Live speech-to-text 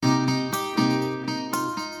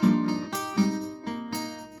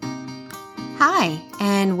Hi,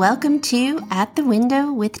 and welcome to At the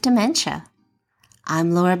Window with Dementia.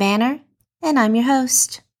 I'm Laura Banner, and I'm your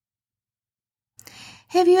host.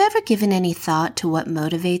 Have you ever given any thought to what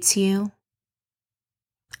motivates you?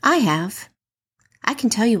 I have. I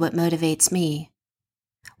can tell you what motivates me.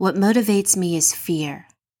 What motivates me is fear.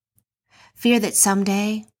 Fear that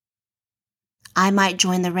someday I might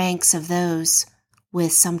join the ranks of those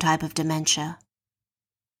with some type of dementia.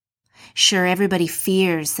 Sure, everybody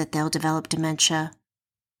fears that they'll develop dementia,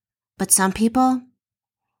 but some people,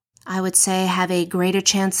 I would say, have a greater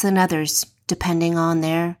chance than others depending on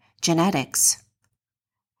their genetics.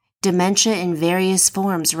 Dementia in various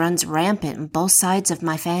forms runs rampant in both sides of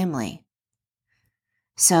my family.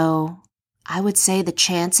 So I would say the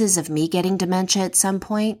chances of me getting dementia at some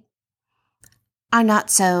point are not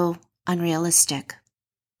so unrealistic.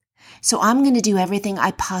 So I'm going to do everything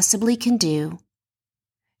I possibly can do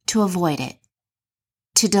to avoid it,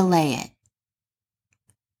 to delay it,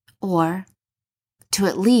 or to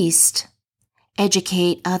at least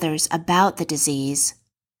educate others about the disease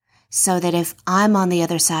so that if I'm on the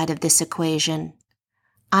other side of this equation,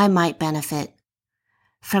 I might benefit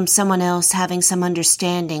from someone else having some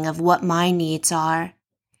understanding of what my needs are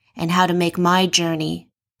and how to make my journey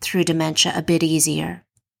through dementia a bit easier.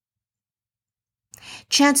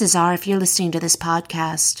 Chances are, if you're listening to this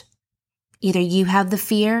podcast, either you have the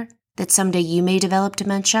fear that someday you may develop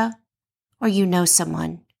dementia, or you know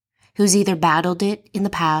someone who's either battled it in the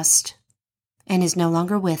past and is no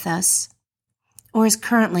longer with us, or is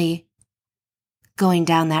currently going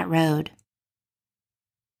down that road.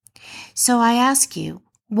 So I ask you,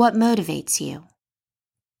 what motivates you?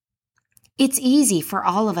 It's easy for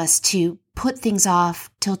all of us to put things off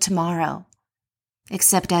till tomorrow,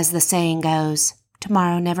 except as the saying goes,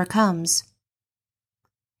 tomorrow never comes.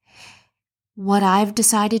 What I've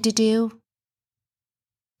decided to do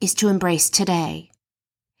is to embrace today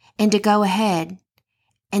and to go ahead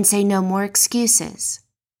and say no more excuses.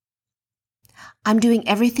 I'm doing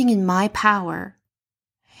everything in my power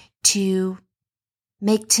to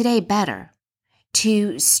make today better,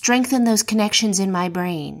 to strengthen those connections in my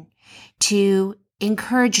brain, to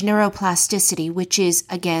encourage neuroplasticity, which is,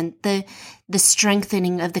 again, the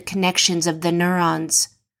strengthening of the connections of the neurons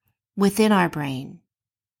within our brain.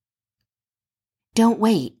 Don't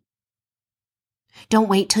wait. Don't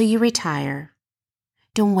wait till you retire.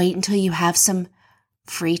 Don't wait until you have some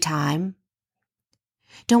free time.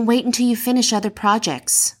 Don't wait until you finish other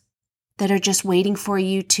projects that are just waiting for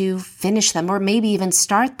you to finish them or maybe even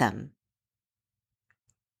start them.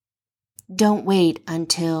 Don't wait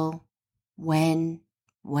until when.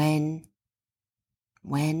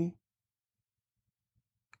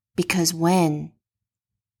 Because when,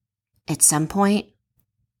 at some point,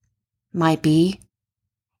 might be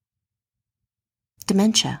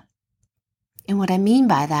dementia. And what I mean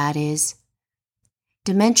by that is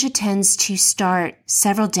dementia tends to start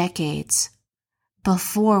several decades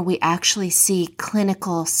before we actually see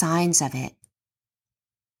clinical signs of it.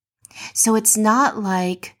 So it's not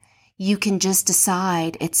like you can just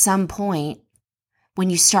decide at some point when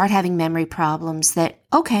you start having memory problems that,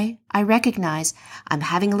 okay, I recognize I'm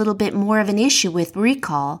having a little bit more of an issue with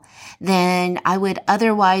recall than I would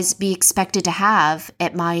otherwise be expected to have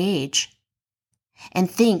at my age, and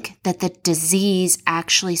think that the disease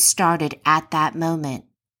actually started at that moment,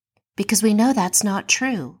 because we know that's not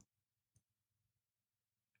true.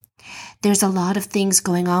 There's a lot of things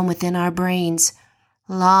going on within our brains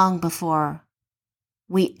long before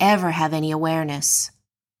we ever have any awareness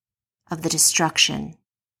of the destruction.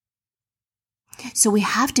 So we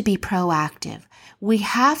have to be proactive. We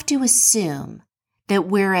have to assume that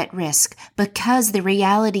we're at risk, because the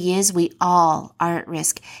reality is we all are at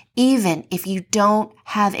risk, even if you don't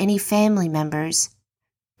have any family members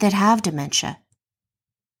that have dementia.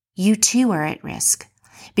 You too are at risk,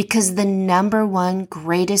 because the number one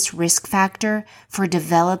greatest risk factor for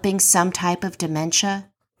developing some type of dementia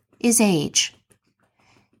is age.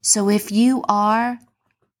 So if you are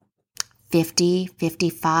 50,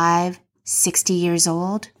 55, 60 years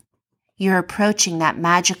old, you're approaching that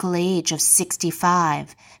magical age of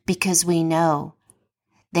 65, because we know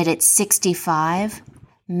that at 65,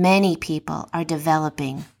 many people are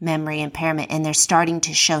developing memory impairment and they're starting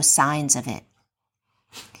to show signs of it.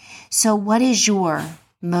 So what is your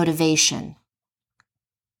motivation?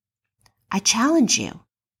 I challenge you.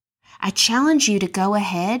 I challenge you to go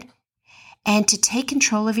ahead and to take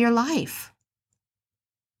control of your life.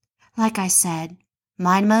 Like I said,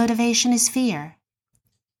 my motivation is fear.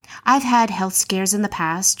 I've had health scares in the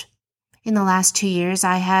past. In the last 2 years,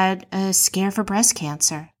 I had a scare for breast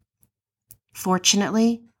cancer.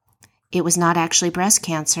 Fortunately, it was not actually breast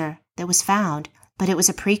cancer that was found, but it was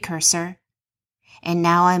a precursor. And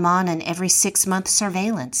now I'm on an every 6-month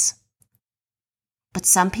surveillance. But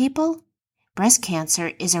some people, breast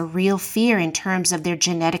cancer is a real fear in terms of their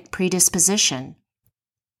genetic predisposition.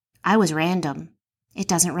 I was random. It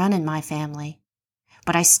doesn't run in my family.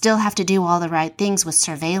 But I still have to do all the right things with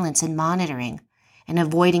surveillance and monitoring and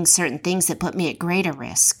avoiding certain things that put me at greater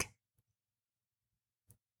risk.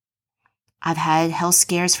 I've had health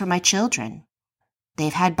scares for my children.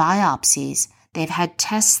 They've had biopsies. They've had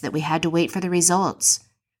tests that we had to wait for the results.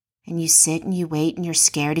 And you sit and you wait and you're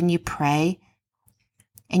scared and you pray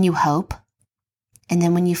and you hope. And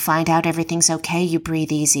then when you find out everything's okay, you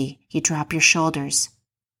breathe easy. You drop your shoulders.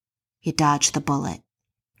 You dodge the bullet.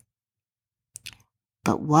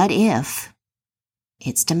 But what if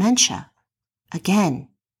it's dementia? Again,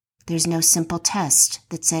 there's no simple test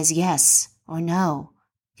that says yes or no.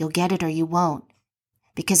 You'll get it or you won't.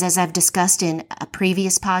 Because as I've discussed in a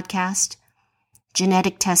previous podcast,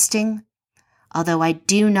 genetic testing, although I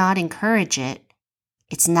do not encourage it,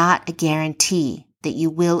 it's not a guarantee that you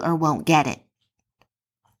will or won't get it.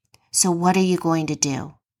 So what are you going to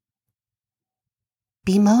do?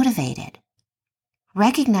 Be motivated.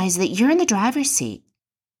 Recognize that you're in the driver's seat.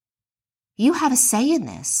 You have a say in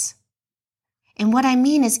this. And what I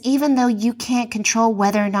mean is, even though you can't control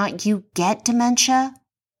whether or not you get dementia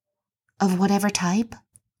of whatever type,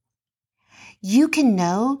 you can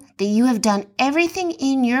know that you have done everything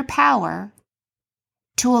in your power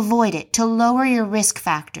to avoid it, to lower your risk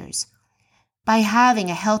factors by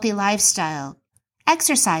having a healthy lifestyle,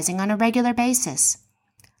 exercising on a regular basis,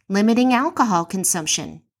 limiting alcohol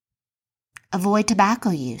consumption, avoid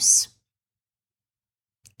tobacco use.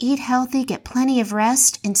 Eat healthy, get plenty of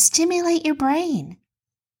rest, and stimulate your brain.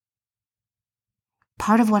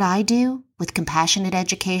 Part of what I do with Compassionate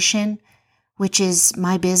Education, which is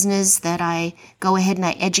my business that I go ahead and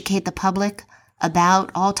I educate the public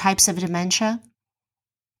about all types of dementia.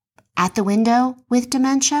 At the Window with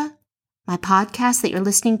Dementia, my podcast that you're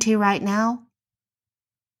listening to right now,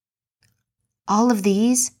 all of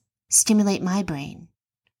these stimulate my brain.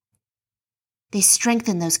 They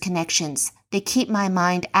strengthen those connections. They keep my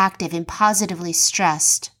mind active and positively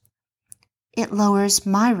stressed. It lowers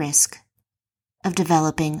my risk of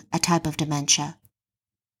developing a type of dementia.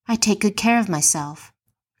 I take good care of myself.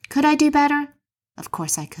 Could I do better? Of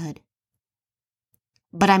course I could.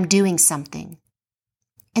 But I'm doing something.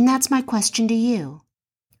 And that's my question to you.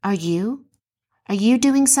 Are you? Are you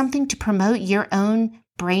doing something to promote your own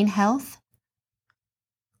brain health?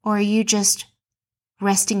 Or are you just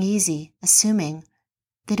resting easy, assuming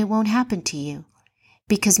that it won't happen to you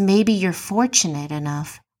because maybe you're fortunate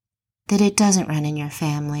enough that it doesn't run in your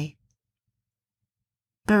family?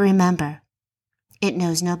 But remember, it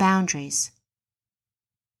knows no boundaries.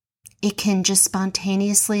 It can just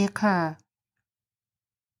spontaneously occur.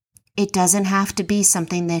 It doesn't have to be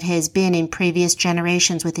something that has been in previous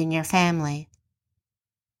generations within your family.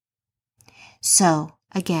 So,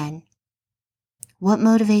 again, what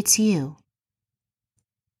motivates you?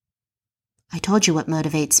 I told you what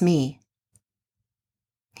motivates me.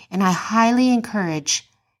 And I highly encourage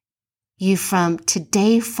you from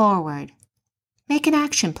today forward, make an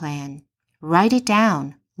action plan, write it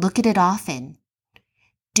down, look at it often.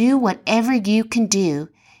 Do whatever you can do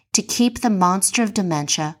to keep the monster of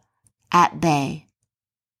dementia at bay.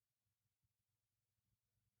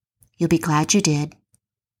 You'll be glad you did.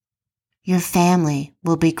 Your family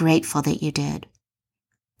will be grateful that you did.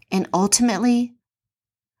 And ultimately,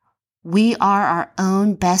 we are our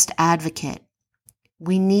own best advocate.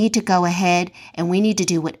 We need to go ahead and we need to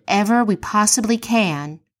do whatever we possibly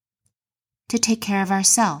can to take care of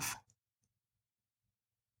ourselves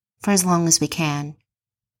for as long as we can.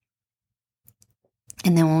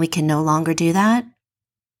 And then when we can no longer do that,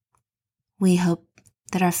 we hope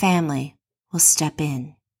that our family will step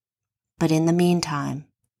in. But in the meantime,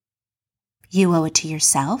 you owe it to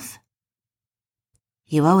yourself.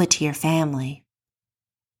 You owe it to your family.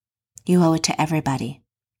 You owe it to everybody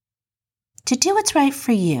to do what's right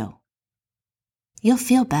for you. You'll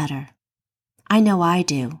feel better. I know I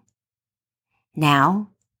do. Now,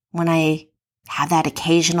 when I have that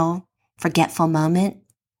occasional forgetful moment,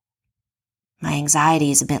 my anxiety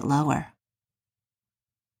is a bit lower.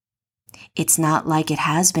 It's not like it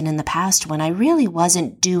has been in the past when I really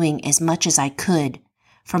wasn't doing as much as I could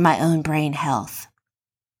for my own brain health.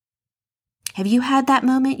 Have you had that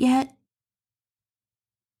moment yet?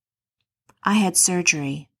 I had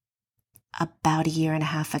surgery about 1.5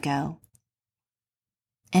 years ago,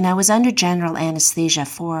 and I was under general anesthesia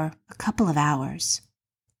for a couple of hours.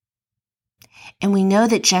 And we know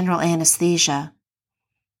that general anesthesia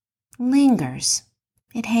lingers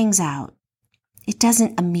It hangs out. It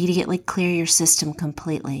doesn't immediately clear your system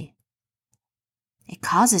completely. It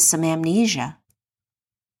causes some amnesia.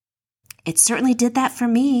 It certainly did that for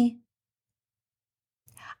me.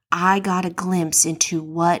 I got a glimpse into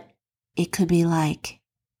what it could be like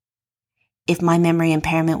if my memory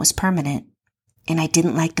impairment was permanent and I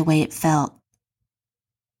didn't like the way it felt.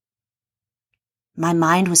 My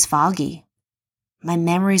mind was foggy. My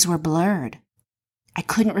memories were blurred. I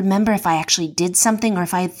couldn't remember if I actually did something or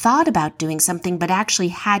if I had thought about doing something but actually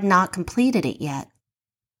had not completed it yet.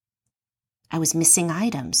 I was missing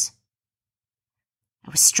items.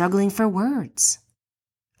 I was struggling for words.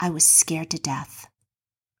 I was scared to death.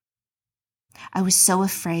 I was so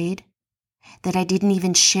afraid that I didn't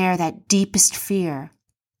even share that deepest fear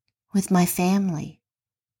with my family.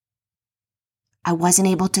 I wasn't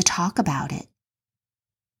able to talk about it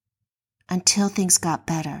until things got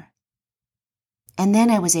better. And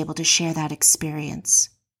then I was able to share that experience.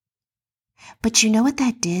 But you know what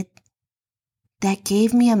that did? That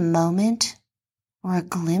gave me a moment or a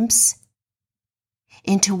glimpse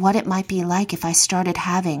into what it might be like if I started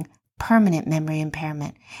having permanent memory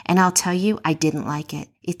impairment. And I'll tell you, I didn't like it.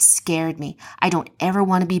 It scared me. I don't ever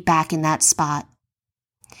want to be back in that spot.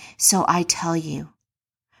 So I tell you,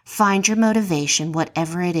 find your motivation,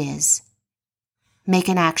 whatever it is. Make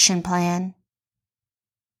an action plan.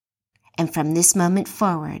 And from this moment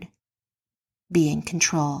forward, be in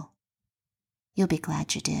control. You'll be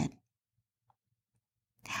glad you did.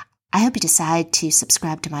 I hope you decide to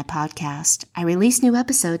subscribe to my podcast. I release new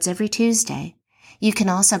episodes every Tuesday. You can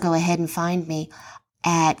also go ahead and find me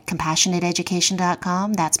at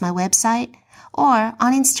compassionateeducation.com. That's my website. Or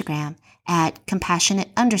on Instagram at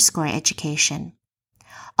compassionate_education.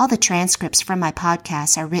 All the transcripts from my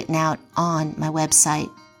podcasts are written out on my website.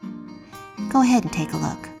 Go ahead and take a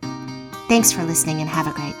look. Thanks for listening and have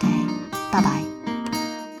a great day. Bye-bye.